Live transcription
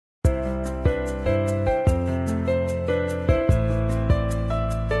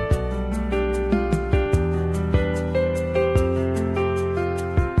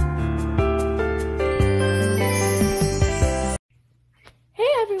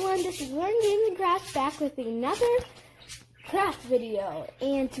everyone, this is Learn Games and Crafts back with another craft video.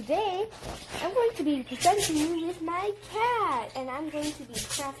 And today, I'm going to be presenting you with my cat. And I'm going to be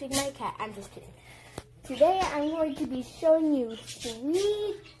crafting my cat. I'm just kidding. Today, I'm going to be showing you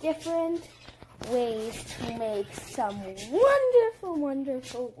 3 different ways to make some wonderful,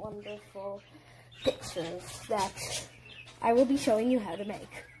 wonderful, wonderful pictures that I will be showing you how to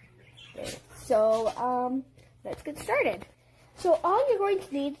make. So, let's get started. So all you're going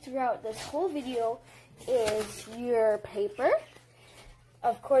to need throughout this whole video is your paper,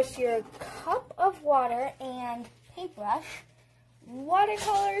 of course your cup of water and paintbrush,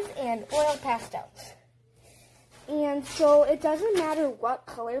 watercolors, and oil pastels. And so it doesn't matter what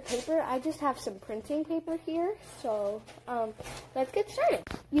color paper, I just have some printing paper here, so let's get started.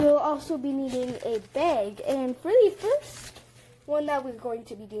 You'll also be needing a bag, and for the first one that we're going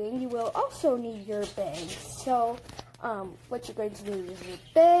to be doing, you will also need your bag. So what you're going to need is your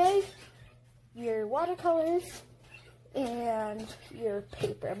bag, your watercolors, and your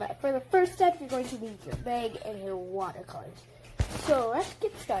paper. But for the first step, you're going to need your bag and your watercolors. So let's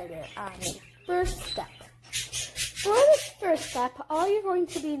get started on the first step. For this first step, all you're going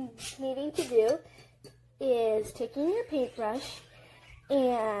to be needing to do is taking your paintbrush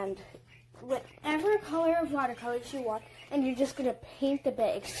and whatever color of watercolors you want, and you're just going to paint the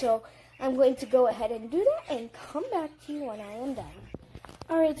bag. So I'm going to go ahead and do that and come back to you when I am done.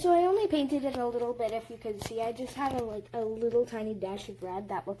 Alright, so I only painted it a little bit, if you can see. I just had a little tiny dash of red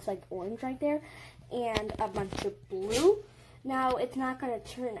that looks like orange right there, and a bunch of blue. Now, it's not going to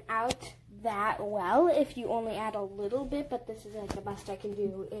turn out that well if you only add a little bit, but this is like the best I can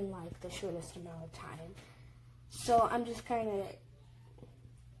do in like the shortest amount of time. So I'm just kind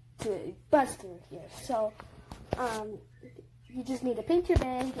of to buzz through here. So, you just need to paint your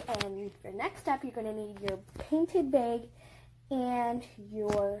bag, and for the next step, you're going to need your painted bag and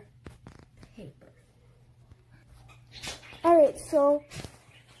your paper. Alright, so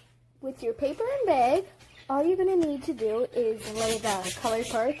with your paper and bag, all you're going to need to do is lay the colored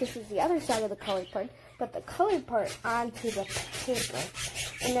part, this is the other side of the colored part, but the colored part onto the paper.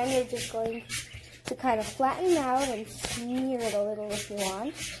 And then you're just going to kind of flatten it out and smear it a little if you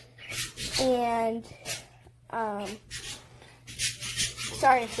want. And,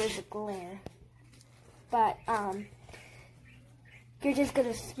 sorry if there's a glare, but you're just going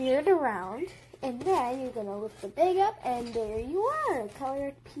to smear it around, and then you're going to lift the bag up, and there you are, a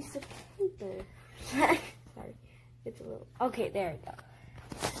colored piece of paper. Sorry, it's a little, okay, there we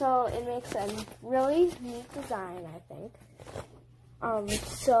go. So it makes a really neat design, I think.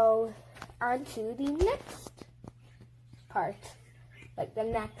 So on to the next part, like the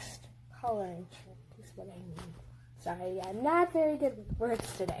next coloring trick is what I mean. Sorry, I'm not very good with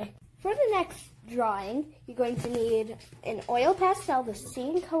words today. For the next drawing, you're going to need an oil pastel, the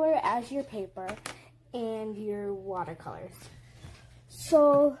same color as your paper, and your watercolors.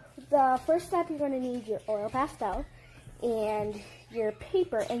 So the first step, you're going to need your oil pastel and your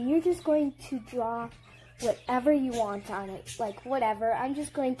paper, and you're just going to draw whatever you want on it, like whatever. I'm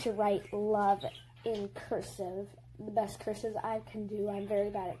just going to write love in cursive, the best cursive I can do. I'm very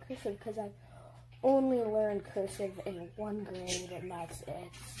bad at cursive because I've only learned cursive in 1 grade, and that's it.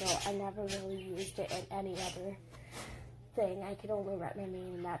 So I never really used it in any other thing. I could only write my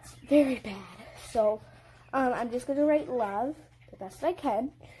name, and that's very bad. So I'm just going to write love the best I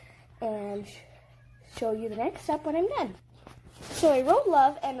can and show you the next step when I'm done. So I wrote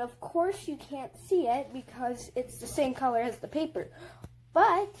love, and of course you can't see it because it's the same color as the paper.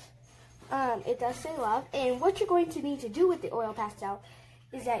 But it does say love, and what you're going to need to do with the oil pastel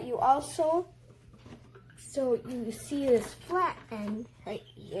is that you also, so you see this flat end right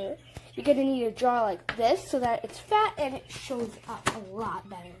here, you're going to need to draw like this so that it's fat and it shows up a lot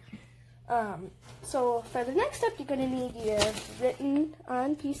better. So for the next step, you're going to need your written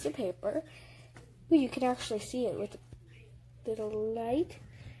on piece of paper. Ooh, you can actually see it with a little light,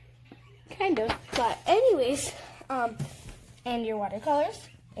 kind of, but anyways, and your watercolors,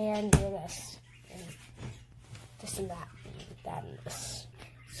 and your this, and this and that, and this.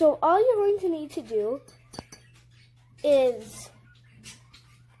 So all you're going to need to do is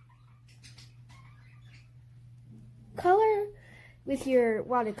color with your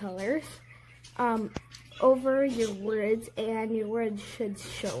watercolors over your words, and your words should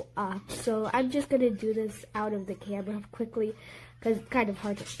show up. So I'm just going to do this out of the camera quickly because it's kind of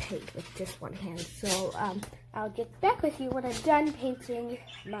hard to paint with just one hand. So I'll get back with you when I'm done painting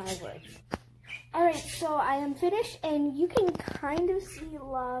my words. Alright, so I am finished, and you can kind of see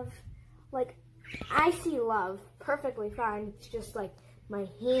love, like I see love perfectly fine. It's just like my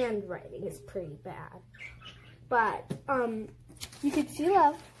handwriting is pretty bad. But you can see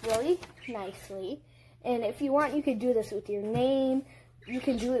love really nicely. And if you want, you could do this with your name. You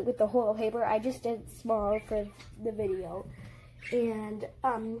can do it with the whole paper. I just did small for the video. And,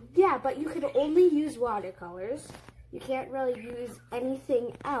 yeah, but you can only use watercolors. You can't really use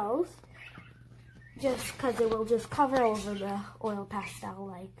anything else, just because it will just cover over the oil pastel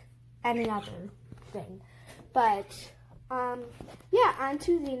like any other thing. But, yeah, on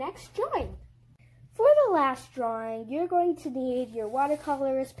to the next drawing. For the last drawing, you're going to need your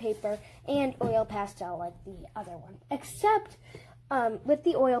watercolors, paper, and oil pastel like the other one. Except, with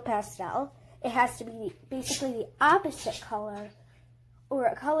the oil pastel, it has to be basically the opposite color, or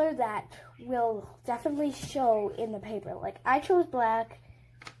a color that will definitely show in the paper. Like, I chose black,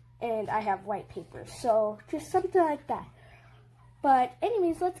 and I have white paper, so just something like that. But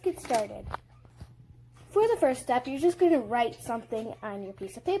anyways, let's get started. For the first step, you're just going to write something on your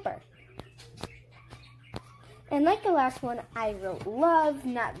piece of paper. And like the last one, I wrote love,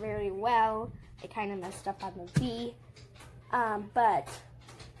 not very well. I kind of messed up on the V. But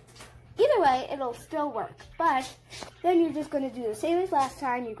either way, it'll still work. But then you're just going to do the same as last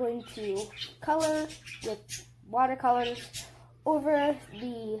time. You're going to color with watercolors over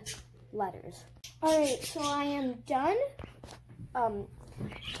the letters. Alright, so I am done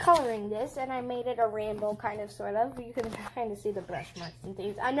coloring this, and I made it a rainbow kind of, sort of. You can kind of see the brush marks and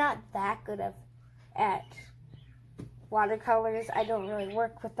things. I'm not that good at watercolors. I don't really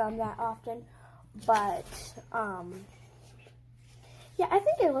work with them that often, but yeah, I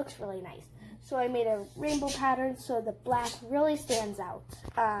think it looks really nice. So I made a rainbow pattern so the black really stands out.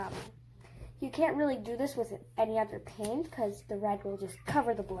 You can't really do this with any other paint because the red will just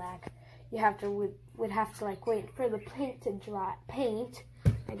cover the black. You have to would have to like wait for the paint to dry. Paint.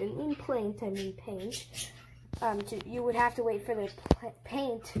 I didn't mean paint. I mean paint. You would have to wait for the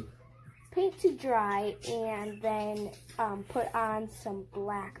paint to dry and then put on some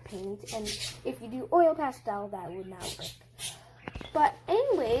black paint. And if you do oil pastel, that would not work. But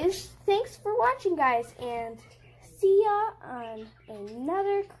anyways, thanks for watching, guys, and see ya on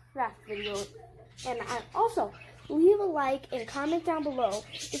another craft video. And also, leave a like and comment down below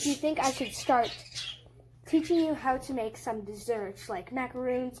if you think I should start teaching you how to make some desserts like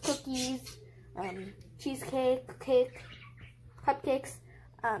macaroons, cookies, cheesecake, cake, cupcakes,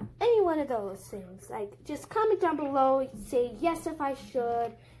 any one of those things. Like, just comment down below, say yes if I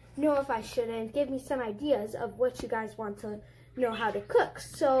should, no if I shouldn't, give me some ideas of what you guys want to know how to cook.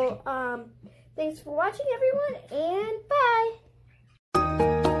 So, thanks for watching, everyone, and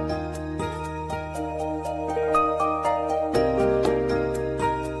bye!